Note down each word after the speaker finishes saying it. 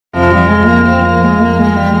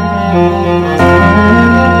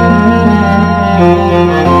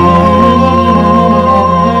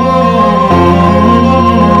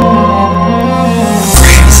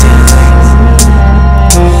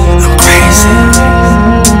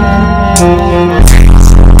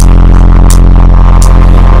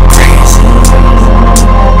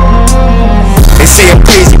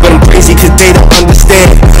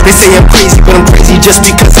just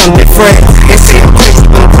because I'm different. They say I'm crazy,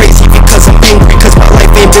 but I'm crazy because I'm angry, cause my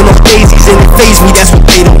life ain't been no daisies and it faze me, that's what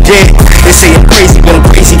they don't get. They say I'm crazy, but I'm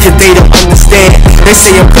crazy cause they don't understand. They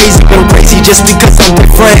say I'm crazy, but I'm crazy just because I'm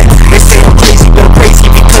different. They say I'm crazy, but I'm crazy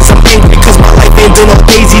because I'm angry, cause my life ain't been no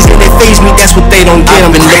daisies and it faze me, that's what they don't get.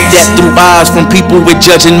 I've been looked at through eyes from people with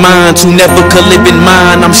judging minds who never could live in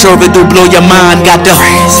mine. I'm sure it'll blow your mind. Got the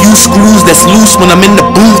few screws that's loose when I'm in the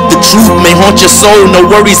booth. The truth may haunt your soul, no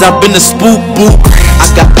worries, I've been a spook, boo.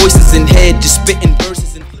 I got voices in head, just spitting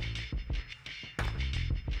verses and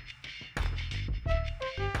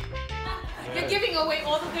You're giving away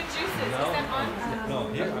all the good juices. No, Is that on?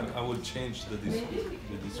 no, here I will change the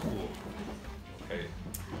school. Okay.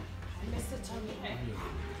 Mr. Tony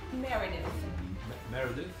Meredith.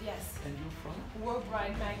 Meredith? Yes. And you're from? World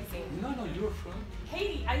Bride Magazine. No, you're from?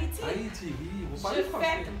 Haiti, Haïti. Haïti, oui. Vous Je parlez fais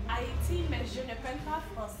français? Haïti, mais je ne parle pas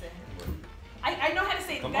français. I know how to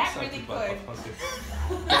say Comment that ça, really tu parles good. pas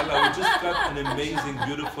français? Carla, we just got an amazing,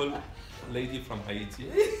 beautiful lady from Haiti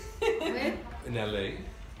in LA.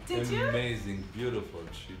 Did you? Amazing, beautiful.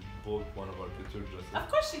 She bought one of our couture dresses. Of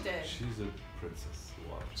course she did. She's a princess.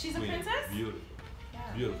 Wow. She's a Queen. princess? Beautiful.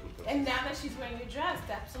 Yeah. Beautiful princess. And now that she's wearing your dress,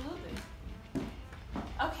 absolutely.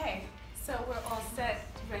 Okay, so we're all set,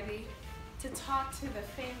 ready to talk to the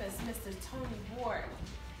famous Mr. Tony Ward,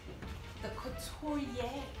 the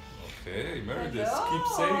couturier. Okay, Meredith, Hello. keep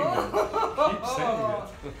saying it. Keep saying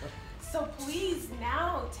it. So please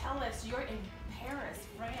now tell us you're in Paris,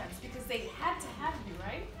 France, because they had to have you,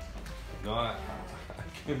 right? No, I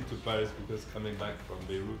came to Paris because coming back from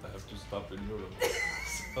Beirut, I have to stop in Europe.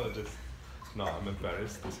 No, I'm in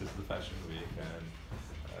Paris. This is the fashion week, and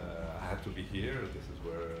I had to be here. This is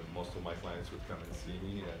where most of my clients would come and see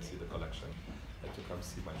me and see the collection. I had to come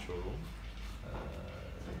see my showroom.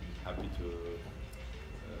 Happy to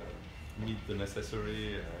meet the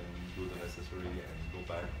necessary and do the necessary and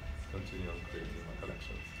go back, continue on creating my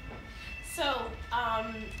collections. So,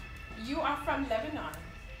 you are from Lebanon,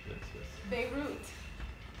 Yes, yes. Beirut.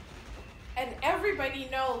 And everybody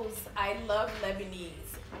knows I love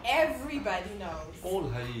Lebanese. Everybody knows. All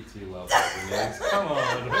Haiti love Lebanese. Come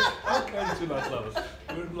on, how can you not love us?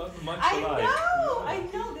 We're much alike. I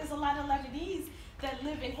know. There's a lot of Lebanese that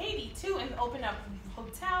live in Haiti too and open up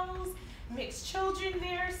hotels, mix children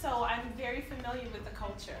there. So I'm very familiar with the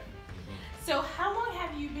culture. So how long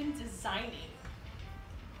have you been designing?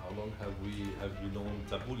 How long have we known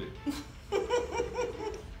Taboulé?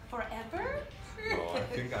 Forever? No, I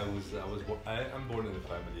think I am born in a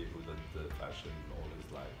family who did fashion all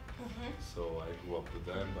his life. So I grew up with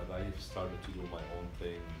them, but I started to do my own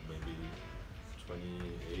thing maybe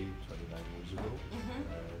 28, 29 years ago. And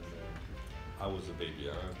I was a baby.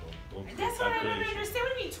 Don't That's what I don't calculation. understand.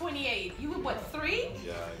 What do you mean 28? You were what, 3? Yeah,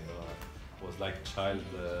 you know, I was like child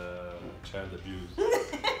abuse.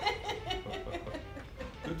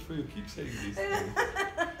 Good for you. Keep saying these things.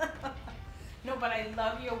 No, but I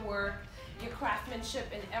love your work, your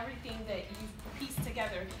craftsmanship, and everything that you've pieced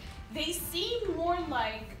together. They seem more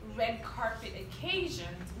like red carpet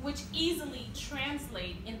occasions, which easily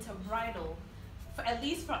translate into bridal, at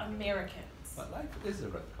least for Americans. But life is a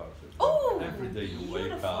red carpet. Oh, every day you wake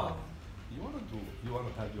beautiful. up. You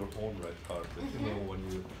want to have your own red carpet. You know, when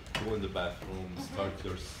you go in the bathroom, start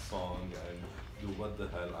your song and do what the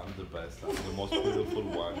hell, I'm the best, I'm the most beautiful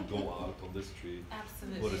one, go out on the street,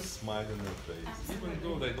 Absolutely. put a smile on their face. Absolutely. Even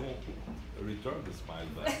though they don't return the smile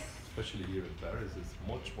back, especially here in Paris, it's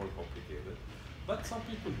much more complicated. But some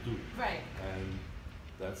people do. Right. And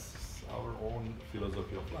that's our own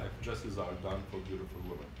philosophy of life. Dresses are done for beautiful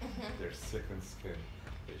women. Their second skin.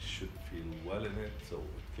 They should feel well in it, so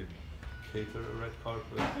it can cater a red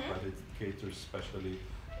carpet, but it caters especially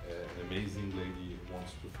an amazing lady who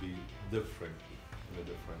wants to feel different in a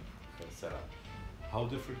different setup. How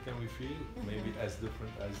different can we feel? Maybe as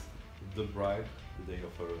different as the bride the day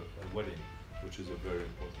of her wedding, which is a very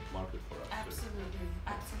important market for us. Absolutely,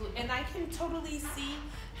 absolutely. And I can totally see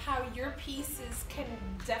how your pieces can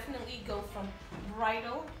definitely go from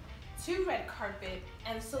bridal to red carpet,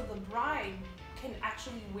 and so the bride can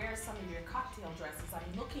actually wear some of your cocktail dresses.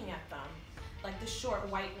 I'm looking at them, like the short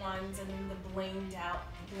white ones and then the blinged out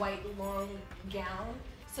white long gown.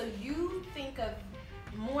 So you think of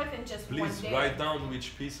more than just one Please day. write down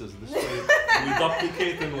which pieces. This way we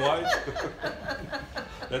duplicate in white.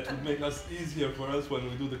 That would make us easier for us when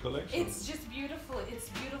we do the collection. It's just beautiful. It's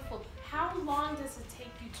beautiful. How long does it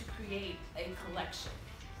take you to create a collection?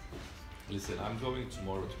 Listen, I'm going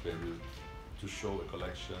tomorrow to Beirut to show a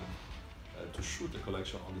collection to shoot a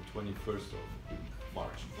collection on the 21st of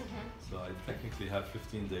March. So I technically have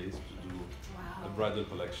 15 days to do a bridal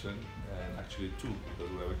collection, and actually two,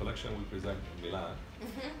 because we have a collection we present in Milan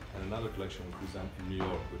and another collection we present in New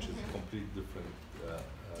York, which is a complete different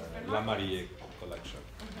La Mariée collection,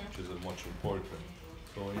 which is much important.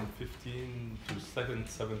 So in 15 to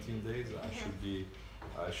 17 days,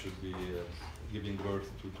 I should be giving birth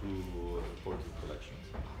to two important collections.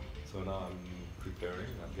 So now I'm preparing,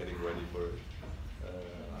 I'm getting ready for it.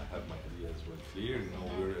 I have my ideas well clear. You know,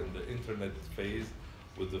 we're in the internet phase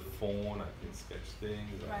with the phone. I can sketch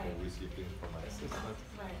things. I can receive things from my assistant.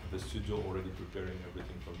 The studio already preparing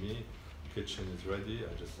everything for me. Kitchen is ready.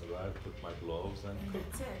 I just arrived, put my gloves, and cook.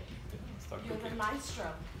 That's it. Yeah, start You're cooking. the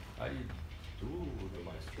maestro. I do the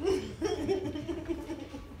maestro.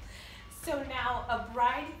 So now a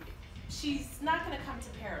bride, she's not going to come to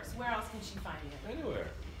Paris. Where else can she find you? Anywhere.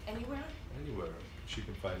 Anywhere? Anywhere. She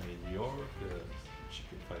can find me in New York. She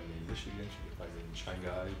can find me in Michigan. She can find me in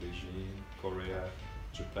Shanghai, Beijing, Korea,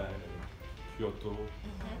 Japan, and Kyoto.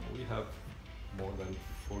 We have more than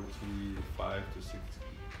 45 to 60.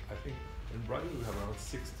 I think in Brazil we have around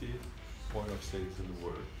 60 point of sales in the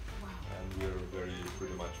world, and we're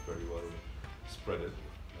pretty much very well spread.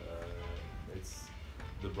 It's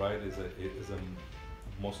the bride is a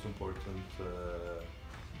most important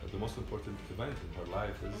the most important event in her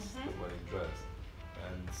life is the wedding dress,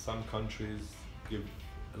 and some countries give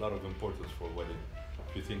a lot of importance for wedding.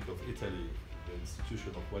 If you think of Italy, the institution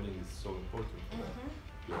of wedding is so important for them.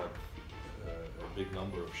 You have a big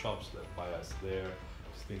number of shops that buy us there.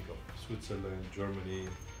 Just think of Switzerland, Germany,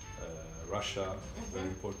 Russia, very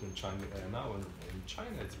important. China, and now in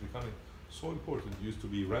China it's becoming so important. It used to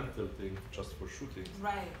be rental thing just for shooting.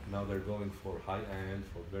 Right. Now they're going for high end,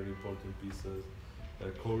 for very important pieces.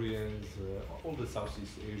 Koreans, all the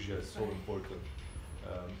Southeast Asia is so important.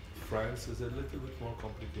 France is a little bit more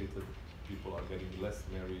complicated. People are getting less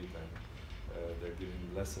married, and they're giving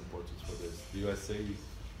less importance for this. The USA is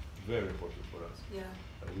very important for us. Yeah.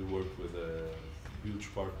 We work with a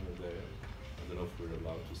huge partner there. I don't know if we're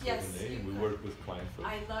allowed to say Yes, the name. We you work with Kleinfeld.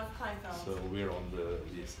 I love Kleinfeld. So we're on the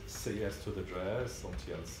Say Yes to the Dress on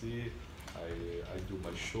TLC. I do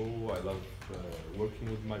my show. I love working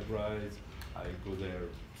with my brides. I go there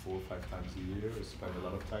 4 or 5 times a year. I spend a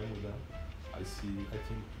lot of time with them. I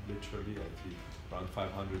think literally I see around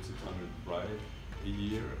 500, 600 brides a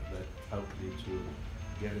year that help me to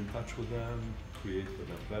get in touch with them, create for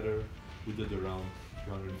them better. We did around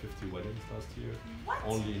 350 weddings last year. What?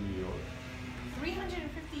 Only in New York.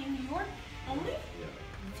 350 in New York only? Yeah.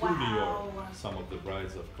 Through New York. Wow. Some of the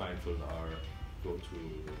brides of Kleinfeld go to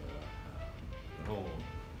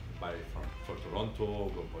buy for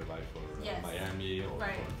Toronto, buy for Miami or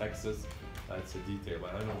for Texas. That's a detail,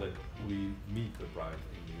 but I know that we meet the bride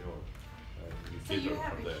in New York. And we So give you her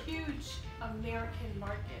have from a there. huge American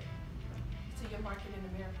market. So your market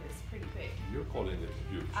in America is pretty big. You're calling it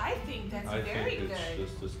huge. I think that's I very think it's good.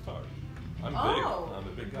 just the start. I'm Oh, big. I'm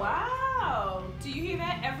a big guy. wow. Do you hear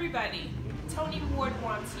that, everybody? Tony Ward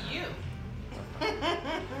wants you.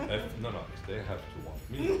 No, they have to want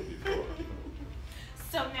me before.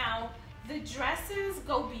 So now, the dresses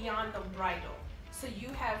go beyond the bridal. So you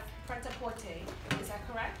have pret-a-porter, is that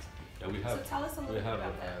correct? Yeah, we have. So tell us a little bit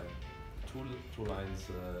about that. Two lines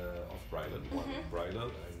of bridal, one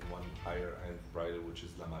bridal and one higher end bridal, which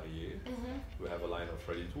is La Mariée. We have a line of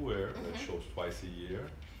ready to wear that shows twice a year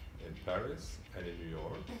in Paris and in New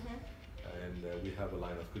York. And we have a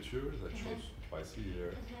line of couture that shows twice a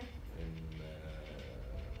year in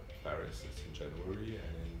Paris, it's in January,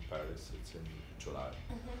 and in Paris it's in July.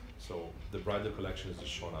 So the bridal collection is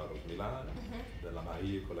shown out of Milan. The La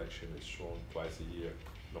Mariée collection is shown twice a year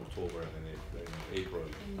in October and in April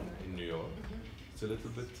in New York. It's a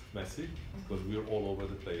little bit messy because we're all over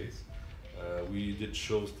the place. We did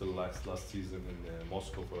shows till last season in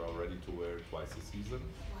Moscow for our ready to wear twice a season.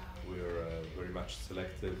 We're very much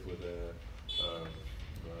selective with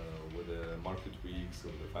the market weeks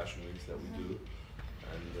or the fashion weeks that we do.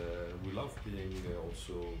 And we love being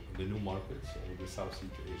also in the new markets, all the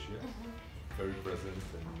Southeast Asia, very present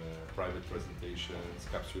in private presentations,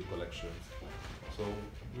 capsule collections. So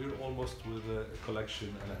we're almost with a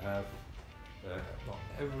collection and a half.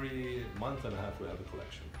 Every month and a half we have a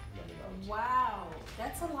collection coming out. Wow,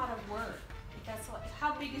 that's a lot of work.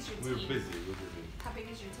 How big is your team? We're busy. How big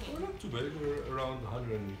is your team? We're not too big. We're around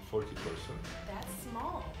 140 persons. That's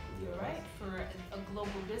small. You're right for a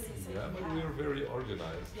global business. Yeah, but we're very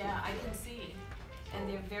organized. Yeah, I can see. And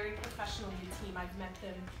they're very professional, your team. I've met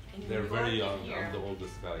them in New They're York very young. and here. I'm the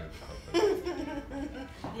oldest guy in town.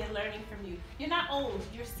 They're learning from you. You're not old,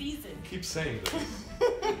 you're seasoned. Keep saying this.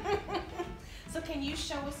 So can you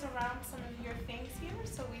show us around some of your things here?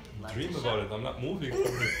 So we would love Dream to about show. it. I'm not moving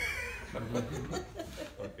from here.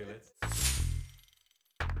 Okay, let's.